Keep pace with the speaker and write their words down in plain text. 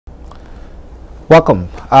Welcome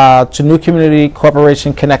to New Community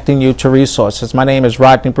Corporation, connecting you to resources. My name is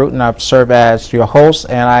Rodney Brutton. I serve as your host,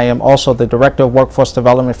 and I am also the Director of Workforce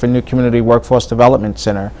Development for New Community Workforce Development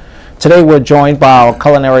Center. Today we're joined by our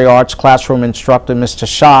culinary arts classroom instructor, Mr.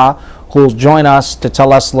 Shah, who will join us to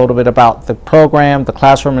tell us a little bit about the program, the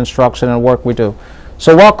classroom instruction, and work we do.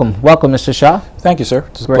 So welcome, Mr. Shah. Thank you, sir.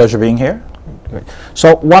 It's a pleasure being here. Great.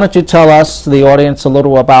 So why don't you tell us, the audience, a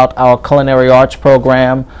little about our culinary arts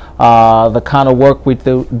program, the kind of work we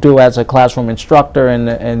do as a classroom instructor,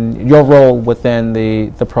 and your role within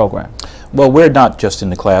the program. Well, we're not just in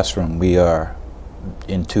the classroom. We are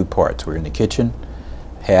in two parts. We're in the kitchen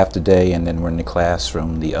half the day, and then we're in the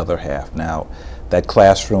classroom the other half. Now, that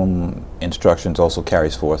classroom instructions also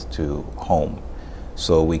carries forth to home.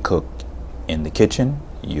 So we cook in the kitchen.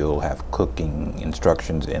 You'll have cooking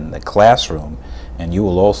instructions in the classroom, and you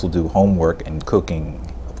will also do homework and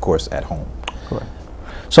cooking, of course, at home. Correct.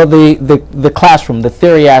 So the classroom, the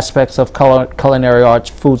theory aspects of culinary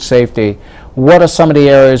arts, food safety, what are some of the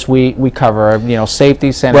areas we cover? You know,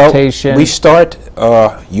 safety, sanitation? Well, we start,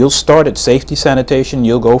 you'll start at safety sanitation.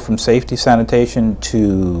 You'll go from safety sanitation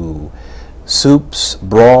to soups,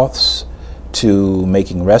 broths, to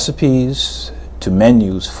making recipes, to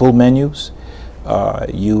menus, full menus.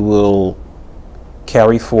 You will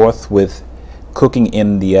carry forth with cooking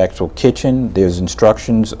in the actual kitchen. There's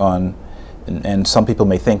instructions on, and some people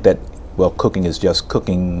may think that, well, cooking is just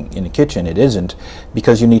cooking in the kitchen. It isn't,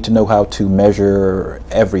 because you need to know how to measure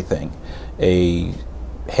everything. A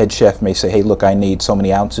head chef may say, hey, look, I need so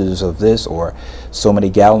many ounces of this or so many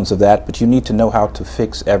gallons of that, but you need to know how to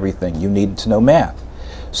fix everything. You need to know math.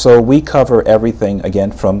 So we cover everything,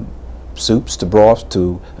 again, from soups to broths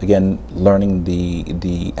to, again, learning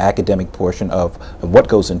the academic portion of what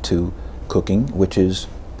goes into cooking, which is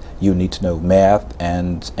you need to know math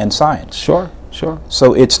and science. Sure, sure.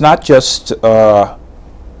 So it's not just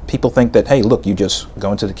people think that, hey, look, you just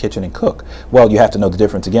go into the kitchen and cook. Well, you have to know the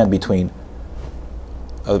difference, again, between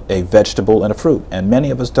a vegetable and a fruit, and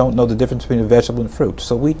many of us don't know the difference between a vegetable and a fruit.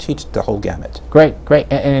 So we teach the whole gamut. Great,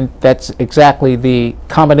 great. And that's exactly the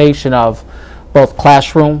combination of both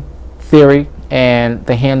classroom theory and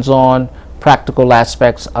the hands-on practical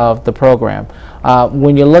aspects of the program.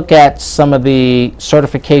 When you look at some of the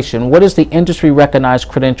certification, what is the industry recognized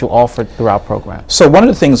credential offered through our program? So one of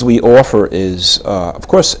the things we offer is, of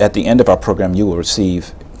course, at the end of our program you will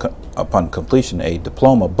receive, upon completion, a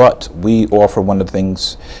diploma, but we offer one of the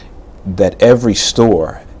things that every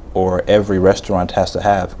store or every restaurant has to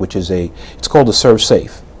have, which is it's called a Serve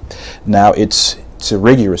Safe. Now it's a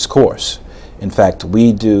rigorous course. In fact,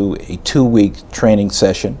 we do a 2-week training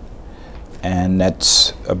session, and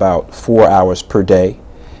that's about 4 hours per day.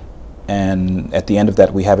 And at the end of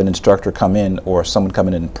that, we have an instructor come in, or someone come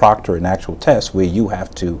in and proctor an actual test where you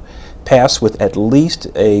have to pass with at least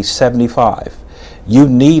a 75. You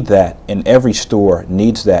need that, and every store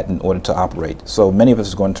needs that in order to operate. So many of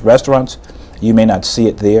us are going to restaurants. You may not see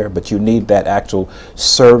it there, but you need that actual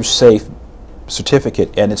Serve Safe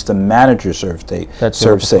certificate, and it's the manager Serve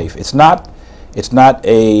Safe. It's not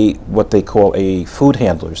a what they call a food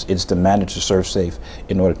handlers. It's the manager Serve Safe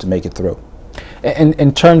in order to make it through.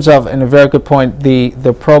 In terms of, and a very good point,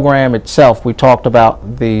 the program itself, we talked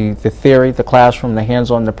about the theory, the classroom, the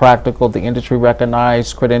hands-on, the practical, the industry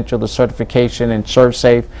recognized credential, the certification, and Serve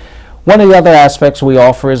Safe. One of the other aspects we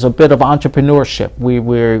offer is a bit of entrepreneurship. We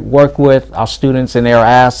work with our students, and they're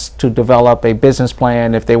asked to develop a business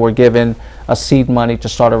plan if they were given a seed money to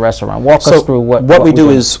start a restaurant. Walk us through what we do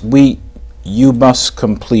is you must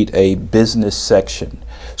complete a business section.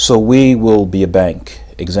 So we will be a bank,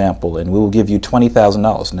 example, and we will give you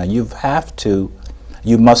 $20,000. Now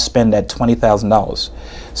you must spend that $20,000.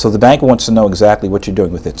 So the bank wants to know exactly what you're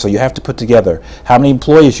doing with it. So you have to put together how many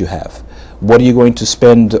employees you have. What are you going to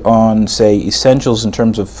spend on, say, essentials in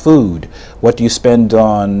terms of food? What do you spend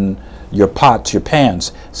on your pots, your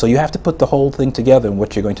pans? So you have to put the whole thing together and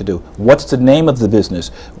what you're going to do. What's the name of the business?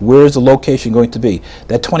 Where is the location going to be?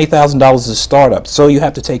 That $20,000 is a startup. So you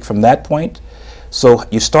have to take from that point. So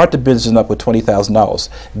you start the business up with $20,000.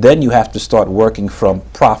 Then you have to start working from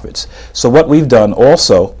profits. So what we've done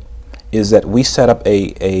also is that we set up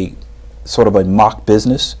a sort of a mock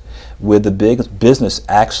business where the big business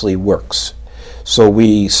actually works. So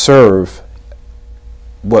we serve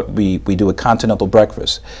what we do a continental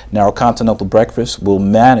breakfast. Now our continental breakfast will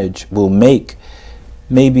make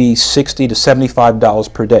maybe $60 to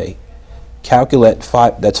 $75 per day. Calculate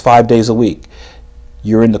that's 5 days a week.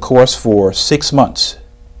 You're in the course for 6 months.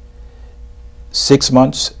 6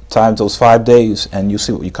 months times those 5 days, and you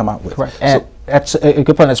see what you come out with. Right. And that's a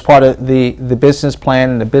good point. It's part of the business plan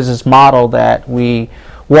and the business model that we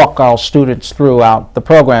walk our students throughout the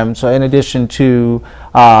program. So in addition to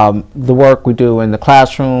the work we do in the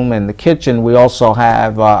classroom and the kitchen, we also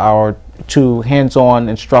have our two hands-on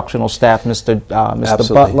instructional staff, Mr.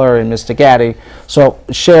 Butler and Mr. Gaddy. So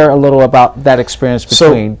share a little about that experience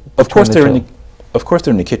between. So of course they're in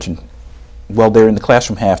the kitchen. Well, they're in the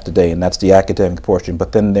classroom half the day, and that's the academic portion,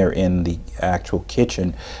 but then they're in the actual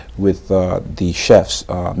kitchen with the chefs,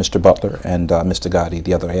 Mr. Butler and Mr. Gotti,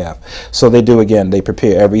 the other half. So they do, again, they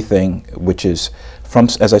prepare everything, which is, from,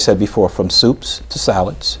 as I said before, from soups to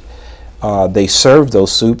salads. They serve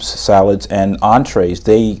those soups, salads, and entrees.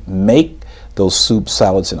 They make those soups,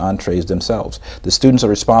 salads, and entrees themselves. The students are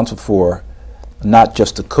responsible for not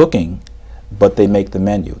just the cooking, but they make the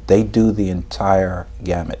menu. They do the entire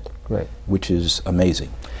gamut. Right. Which is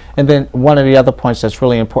amazing. And then one of the other points that's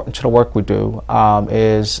really important to the work we do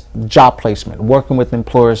is job placement, working with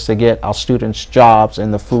employers to get our students jobs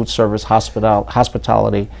in the food service,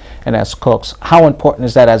 hospitality, and as cooks. How important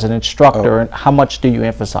is that as an instructor, and how much do you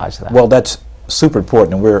emphasize that? Well, that's super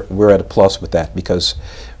important, and we're at a plus with that, because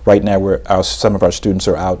right now some of our students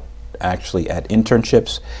are out actually at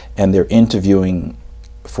internships, and they're interviewing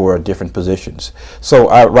for different positions. So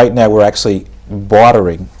right now we're actually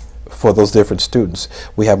bartering for those different students.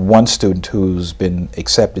 We have one student who's been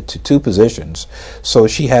accepted to 2 positions, so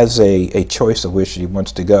she has a choice of where she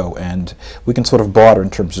wants to go, and we can sort of barter in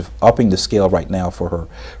terms of upping the scale right now for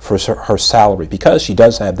her salary, because she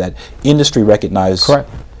does have that industry recognized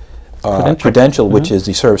credential, which is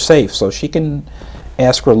the Serve Safe, so she can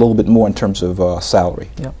ask for a little bit more in terms of salary.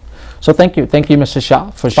 Yep. So thank you, Mr. Shah,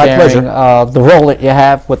 for sharing the role that you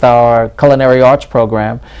have with our Culinary Arts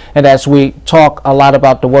program. And as we talk a lot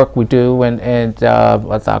about the work we do and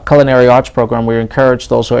with our Culinary Arts program, we encourage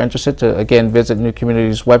those who are interested to, again, visit New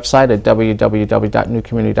Community's website at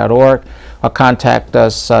www.newcommunity.org or contact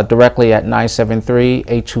us directly at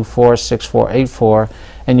 973-824-6484.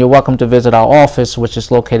 And you're welcome to visit our office, which is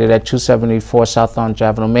located at 274 South Orange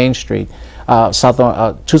Avenue, Main Street.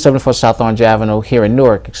 274 South Orange Avenue here in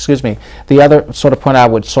Newark, excuse me. The other sort of point I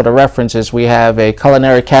would sort of reference is we have a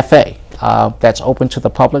culinary cafe that's open to the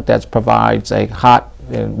public, that provides a hot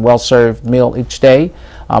and well-served meal each day.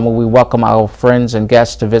 We welcome our friends and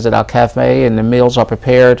guests to visit our cafe, and the meals are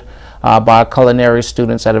prepared by our culinary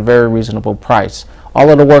students at a very reasonable price. All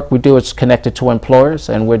of the work we do is connected to employers,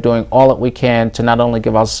 and we're doing all that we can to not only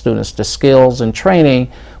give our students the skills and training,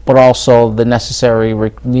 but also the necessary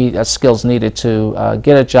skills needed to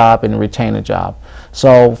get a job and retain a job.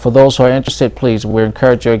 So for those who are interested, please, we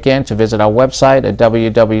encourage you again to visit our website at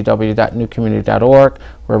www.newcommunity.org.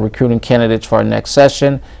 We're recruiting candidates for our next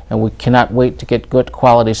session, and we cannot wait to get good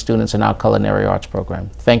quality students in our Culinary Arts program.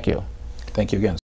 Thank you. Thank you again.